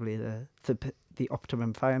probably the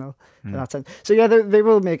optimum final in that sense. So yeah, they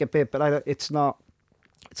will make a bit, but it's not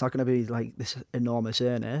going to be like this enormous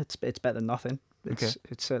earner. It's better than nothing. It's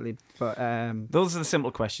certainly, but those are the simple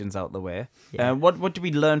questions out the way. Yeah. What do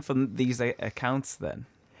we learn from these accounts then?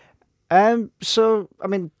 So I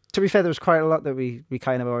mean, to be fair, there was quite a lot that we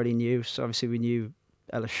kind of already knew. So obviously, we knew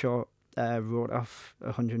Ellis Short wrote off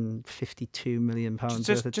 £152 million worth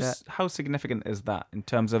of debt. How significant is that in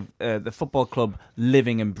terms of the football club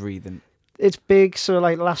living and breathing? It's big. So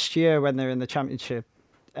like last year when they're in the Championship,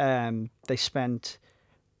 they spent.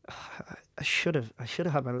 I should have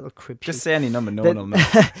had my little crib sheet. Just say any number, no one will know.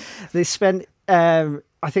 They spent, I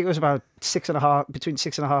think it was about between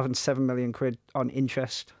 6.5 and 7 million quid on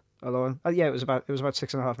interest alone. Yeah, it was about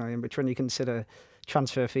 6.5 million. Which when you consider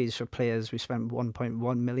transfer fees for players, we spent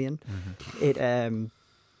 1.1 million. It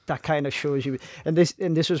that kind of shows you, and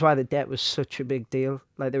this was why the debt was such a big deal.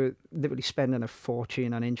 Like they were literally spending a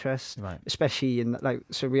fortune on interest, right? Especially in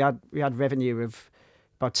so we had revenue of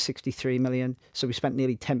about 63 million. So we spent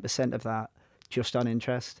nearly 10% of that just on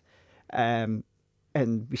interest. And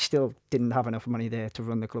we still didn't have enough money there to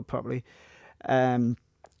run the club properly.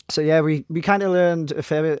 So yeah, we kind of learned a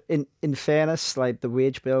fair bit. In fairness, like the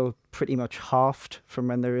wage bill pretty much halved from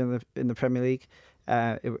when they were in the Premier League.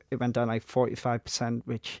 It went down like 45%,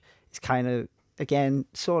 which is kind of, again,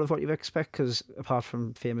 sort of what you'd expect because apart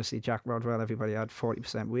from famously Jack Rodwell, everybody had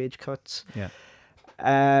 40% wage cuts. Yeah.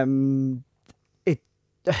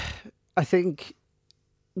 I think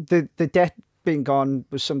the debt being gone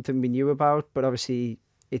was something we knew about, but obviously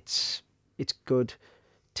it's good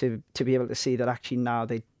to be able to see that actually now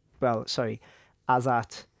as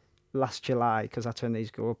at last July, because that's when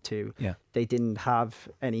these go up to, they didn't have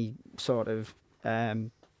any sort of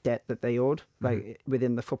debt that they owed, like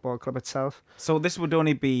within the football club itself. So this would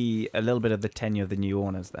only be a little bit of the tenure of the new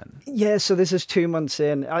owners then? Yeah, so this is 2 months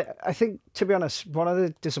in. I think, to be honest, one of the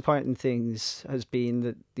disappointing things has been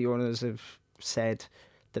that the owners have said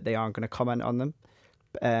that they aren't going to comment on them.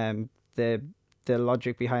 The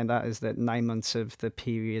logic behind that is that 9 months of the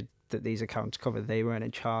period that these accounts cover, they weren't in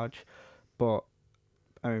charge. But,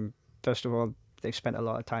 I mean, first of all, they've spent a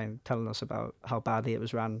lot of time telling us about how badly it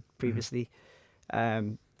was ran previously.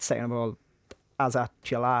 Second of all, as at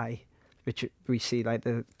July, which we see like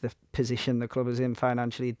the position the club is in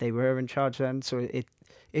financially, they were in charge then, so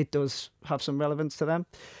it does have some relevance to them.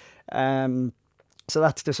 So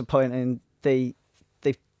that's disappointing. They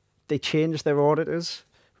changed their auditors,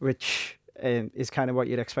 which is kind of what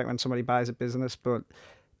you'd expect when somebody buys a business, but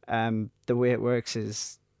the way it works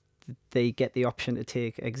is they get the option to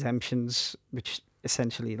take exemptions, which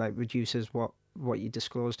essentially like reduces what you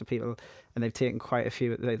disclose to people, and they've taken quite a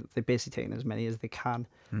few. They've basically taken as many as they can,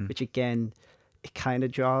 which again, it kind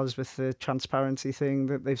of jars with the transparency thing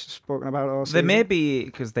that they've spoken about also. There may be,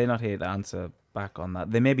 because they're not here to answer back on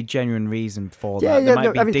that, there may be genuine reason for that. There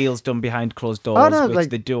might be deals done behind closed doors which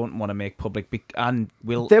they don't want to make public and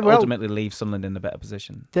will ultimately leave Sunderland in a better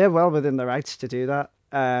position. They're well within their rights to do that.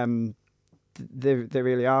 They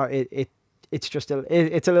really are. It's just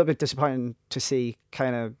it's a little bit disappointing to see,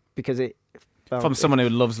 kind of, because from someone who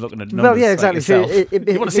loves looking at numbers. Well, yeah, exactly. Like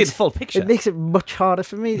you want to see the full picture. It makes it much harder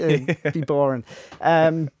for me to be boring.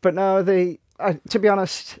 But no, to be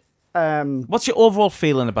honest, What's your overall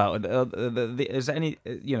feeling about it? Is there any,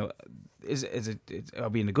 is it? Are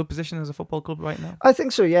we in a good position as a football club right now? I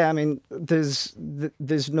think so. Yeah. I mean, there's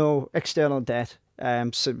no external debt.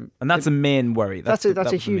 So And that's a main worry. That's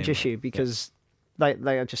a huge issue because, like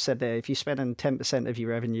I just said there, if you're spending 10% of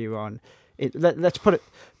your revenue on it, let's put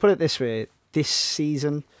it this way: this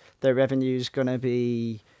season, their revenue is going to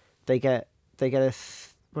be, what do they get? They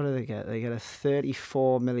get a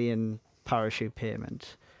 34 million parachute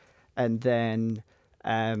payment, and then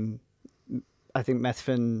I think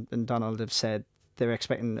Methven and Donald have said they're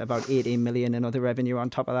expecting about 18 million in other revenue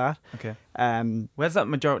on top of that. Okay. Where's that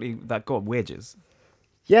majority that go? Wages.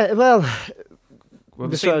 Yeah, well, Well,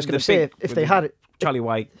 that's what I was going to say. If they had it, Charlie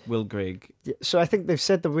White, Will Grigg. yeah, so I think they've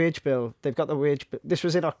said the wage bill. They've got the wage bill. This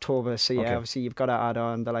was in October, so yeah, Okay. obviously you've got to add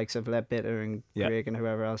on the likes of Ledbetter and Yeah. Grigg and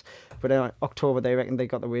whoever else. But in October, they reckon they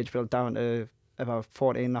got the wage bill down to about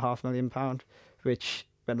 £14.5 million, which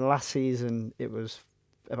when last season it was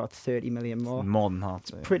about 30 million more. More than half.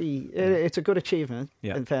 Pretty, it's a good achievement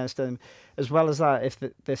Yeah. in fairness to them. As well as that, if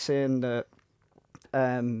they're saying that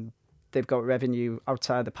they've got revenue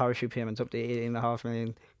outside the parachute payments up to 18.5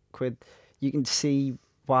 million quid, you can see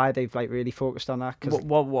why they've like really focused on that. Cause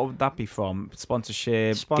What would that be from?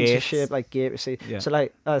 Sponsorship, sponsorship, like gate receipt. Yeah. So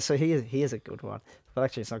like, so he is a good one. Well,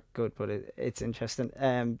 actually, it's not good, but it's interesting.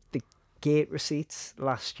 The gate receipts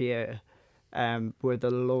last year were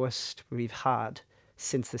the lowest we've had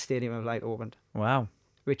since the Stadium of Light opened. Wow.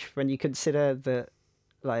 Which, when you consider the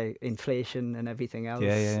like inflation and everything else,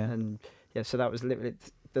 Yeah. and so that was literally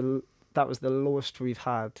that was the lowest we've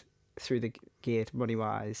had through the gate money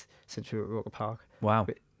wise since we were at Roker Park. Wow.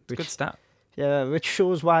 Which, Good stat. Yeah, which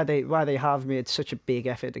shows why they have made such a big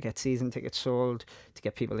effort to get season tickets sold, to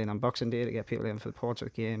get people in on Boxing Day, to get people in for the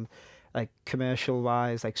Portsmouth game, like commercial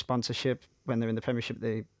wise, like sponsorship. When they're in the Premiership,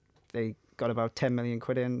 they got about 10 million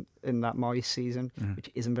quid in that Moyes season, which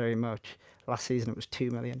isn't very much. Last season it was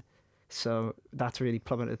 2 million. So that's really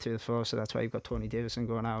plummeted through the floor. So that's why you've got Tony Davison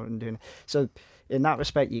going out and doing it. So in that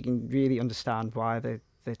respect, you can really understand why they're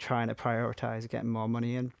trying to prioritise getting more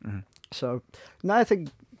money in. So now I think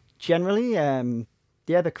generally,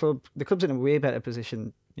 the club's in a way better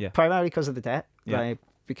position. Yeah. Primarily because of the debt. Yeah. Like,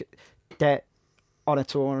 because debt on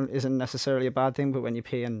its own isn't necessarily a bad thing, but when you're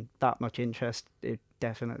paying that much interest, it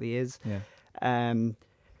definitely is. Yeah.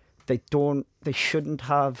 They shouldn't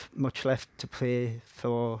have much left to play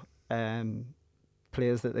for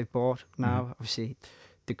players that they've bought now. Obviously,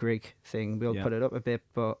 the Grigg thing will put it up a bit,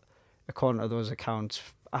 but according to those accounts,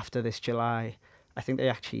 after this July, I think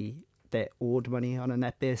they're owed money on a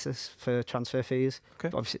net basis for transfer fees. Okay.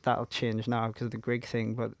 But obviously, that'll change now because of the Grigg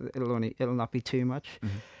thing, but it'll not be too much.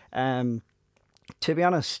 To be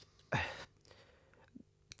honest,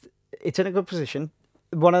 it's in a good position.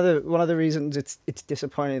 One of the reasons it's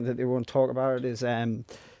disappointing that they won't talk about it is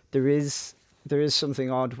there is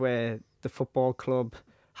something odd where the football club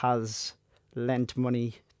has lent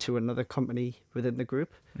money to another company within the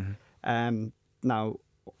group. Now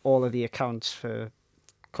all of the accounts for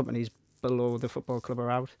companies below the football club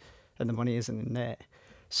are out, and the money isn't in there.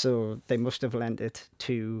 So they must have lent it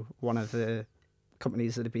to one of the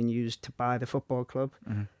companies that have been used to buy the football club,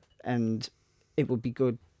 and it would be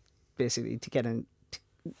good, basically, to get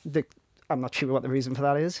I'm not sure what the reason for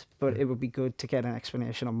that is, but it would be good to get an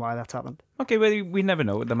explanation on why that's happened. Okay, well, we never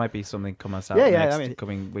know. There might be something coming out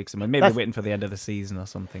coming weeks. Maybe waiting for the end of the season or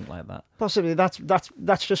something like that. Possibly. That's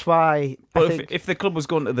just why. But if the club was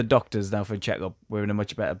going to the doctors now for a checkup, we're in a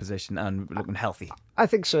much better position and looking healthy. I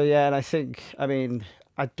think so. Yeah, and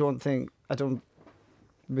I don't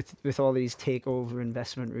with all these takeover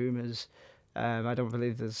investment rumours, I don't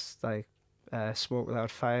believe there's like smoke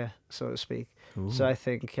without fire, so to speak. Ooh. So I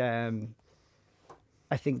think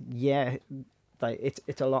like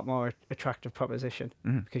it's a lot more attractive proposition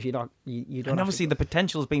because you don't. And obviously the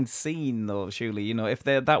potential's been seen though. Surely, if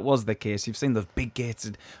that was the case, you've seen the big gates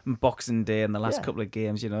at Boxing Day in the last couple of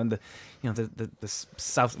games. And the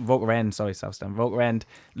South Roker End, Southdown Roker End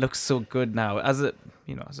looks so good now as a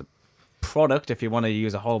product, if you want to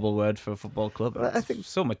use a horrible word for a football club. Well, I think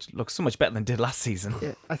looks so much better than it did last season.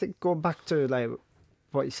 Yeah, I think going back to like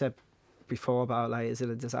what you said before about like, is it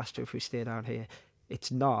a disaster if we stay down here? It's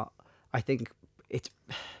not. I think it's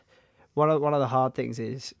one of the hard things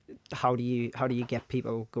is how do you get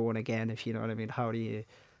people going again, if you know what I mean? How do you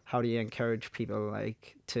encourage people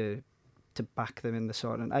like to back them in the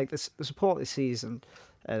sort, and like the support this season.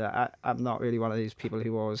 I'm not really one of these people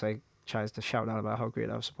who always like tries to shout out about how great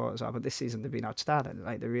our supporters are, but this season they've been outstanding.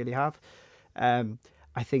 Like they really have.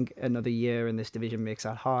 I think another year in this division makes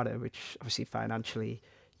that harder, which obviously financially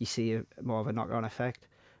you see more of a knock-on effect.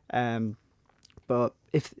 But But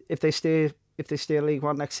if they stay in League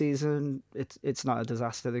One next season, it's not a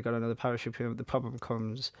disaster. They've got another parachute pyramid. The problem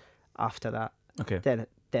comes after that. Okay. Then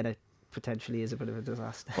it potentially is a bit of a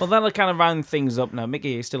disaster. Well, that'll kind of round things up now. Mickey,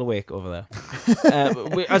 you're still awake over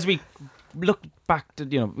there. As we look back to,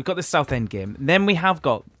 we've got the Southend game. Then we have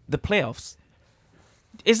got the playoffs.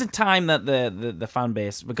 Is it time that the fan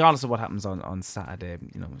base, regardless of what happens on Saturday,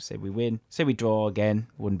 say we win, say we draw again,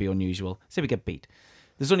 wouldn't be unusual, say we get beat.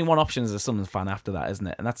 There's only one option as a Sunderland fan after that, isn't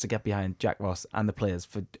it? And that's to get behind Jack Ross and the players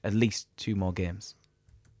for at least 2 more games.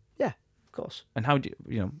 Yeah, of course. And how do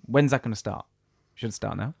when's that going to start? Should it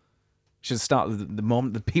start now? Should it start the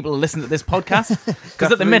moment that people listen to this podcast?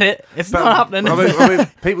 Because at the minute, it's not happening. I mean,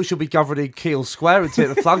 people should be gathered in Keele Square and take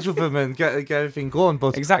the flags with them and get everything going.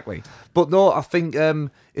 But exactly. But no, I think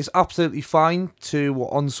it's absolutely fine to,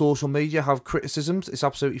 on social media, have criticisms. It's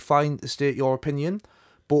absolutely fine to state your opinion.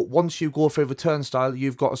 But once you go through the turnstile,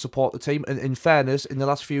 you've got to support the team. And in fairness, in the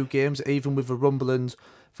last few games, even with the rumblings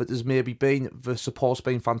that there's maybe been, the support's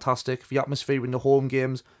been fantastic. The atmosphere in the home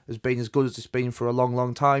games has been as good as it's been for a long,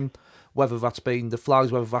 long time. Whether that's been the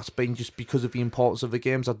flags, whether that's been just because of the importance of the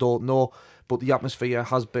games, I don't know. But the atmosphere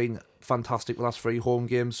has been fantastic the last 3 home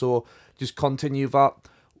games. So just continue that.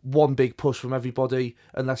 One big push from everybody,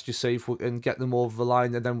 and let's just see if we can get them over the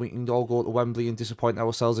line, and then we can all go to Wembley and disappoint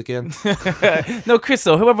ourselves again. No, Chris,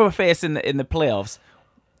 though, whoever we're facing in the playoffs,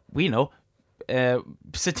 we know,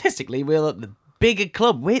 statistically, we're the bigger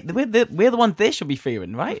club. We're the one they should be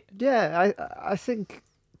fearing, right? Yeah, I think,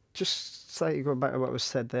 just slightly going back to what was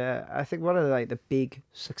said there, I think one of the big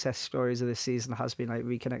success stories of this season has been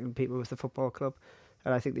reconnecting people with the football club,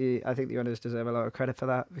 and I think the owners deserve a lot of credit for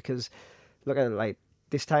that, because look at it,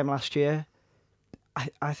 this time last year,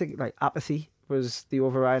 I think apathy was the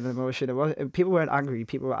overriding emotion. It was, people weren't angry,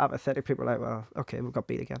 people were apathetic. People were like, well, okay, we got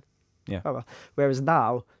beat again. Yeah. Oh well. Whereas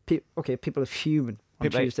now, people are fuming on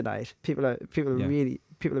Tuesday night. People are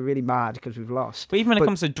really mad because we've lost. But even when it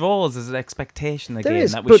comes to draws, there's an expectation again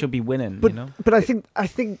that we should be winning. But I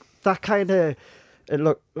think that kind of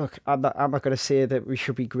look. I'm not going to say that we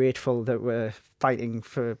should be grateful that we're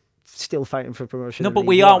still fighting for promotion. No, but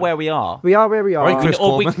we are where we are. We are where we are. Right, Chris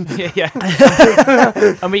Coleman.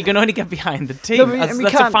 And we can only get behind the team. That's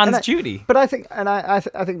a fan's duty. But I think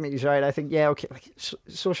Mickey's right. I think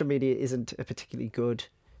social media isn't a particularly good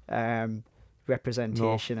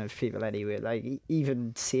representation of people anyway.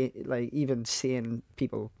 Even seeing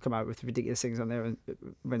people come out with ridiculous things on there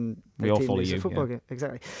when we the all team follow loses you, a football game.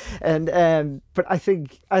 Exactly. And but I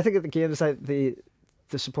think at the games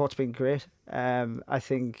the support's been great. I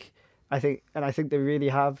think they really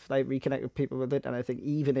have reconnected people with it, and I think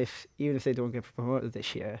even if they don't get promoted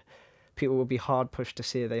this year, people will be hard pushed to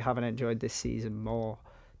say they haven't enjoyed this season more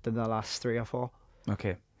than the last 3 or 4.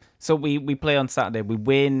 Okay, so we play on Saturday. We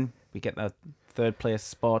win. We get that 3rd place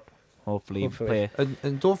spot. Hopefully. Play.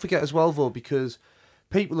 And don't forget as well, though, because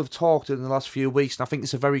people have talked in the last few weeks, and I think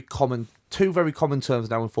it's two very common terms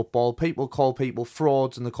now in football. People call people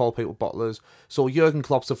frauds and they call people bottlers. So Jurgen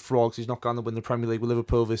Klopp's a fraud because he's not going to win the Premier League with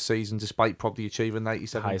Liverpool this season, despite probably achieving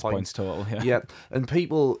 97 highest points total. Yeah, and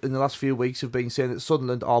people in the last few weeks have been saying that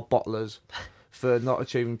Sunderland are bottlers for not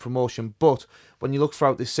achieving promotion. But when you look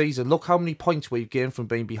throughout this season, look how many points we've gained from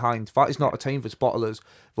being behind. That is not a team that's bottlers.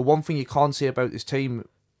 The one thing you can't say about this team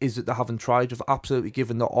is that they haven't tried. They've absolutely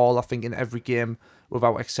given their all, I think, in every game,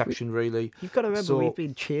 without exception, really. You've got to remember, we've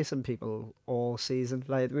been chasing people all season.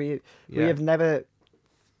 We have never,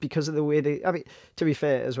 because of the way to be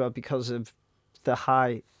fair as well, because of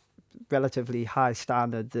the relatively high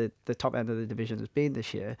standard that the top end of the division has been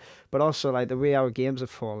this year, but also the way our games have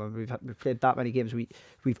fallen. We've played that many games.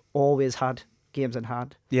 We've always had games in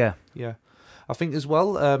hand. Yeah. I think as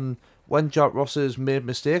well, when Jack Ross has made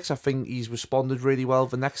mistakes, I think he's responded really well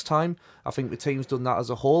the next time. I think the team's done that as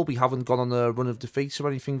a whole. We haven't gone on a run of defeats or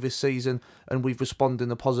anything this season, and we've responded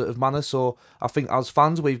in a positive manner. So I think as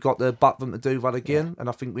fans, we've got to back them to do that again. And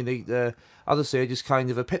I think we need to, as I say, just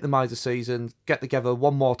kind of epitomise the season, get together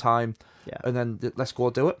one more time, and then let's go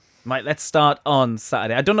do it. Right, let's start on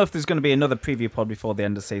Saturday. I don't know if there's going to be another preview pod before the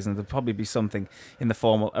end of the season. There'll probably be something in the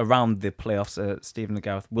form around the playoffs. Stephen and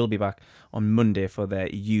Gareth will be back on Monday for their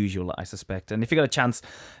usual, I suspect. And if you got a chance,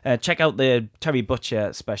 check out the Terry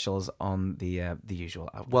Butcher specials on the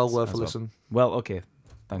usual outlets. Well worth a listen. Well, okay.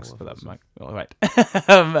 Thanks for that, Mike. All right.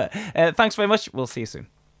 Thanks very much. We'll see you soon.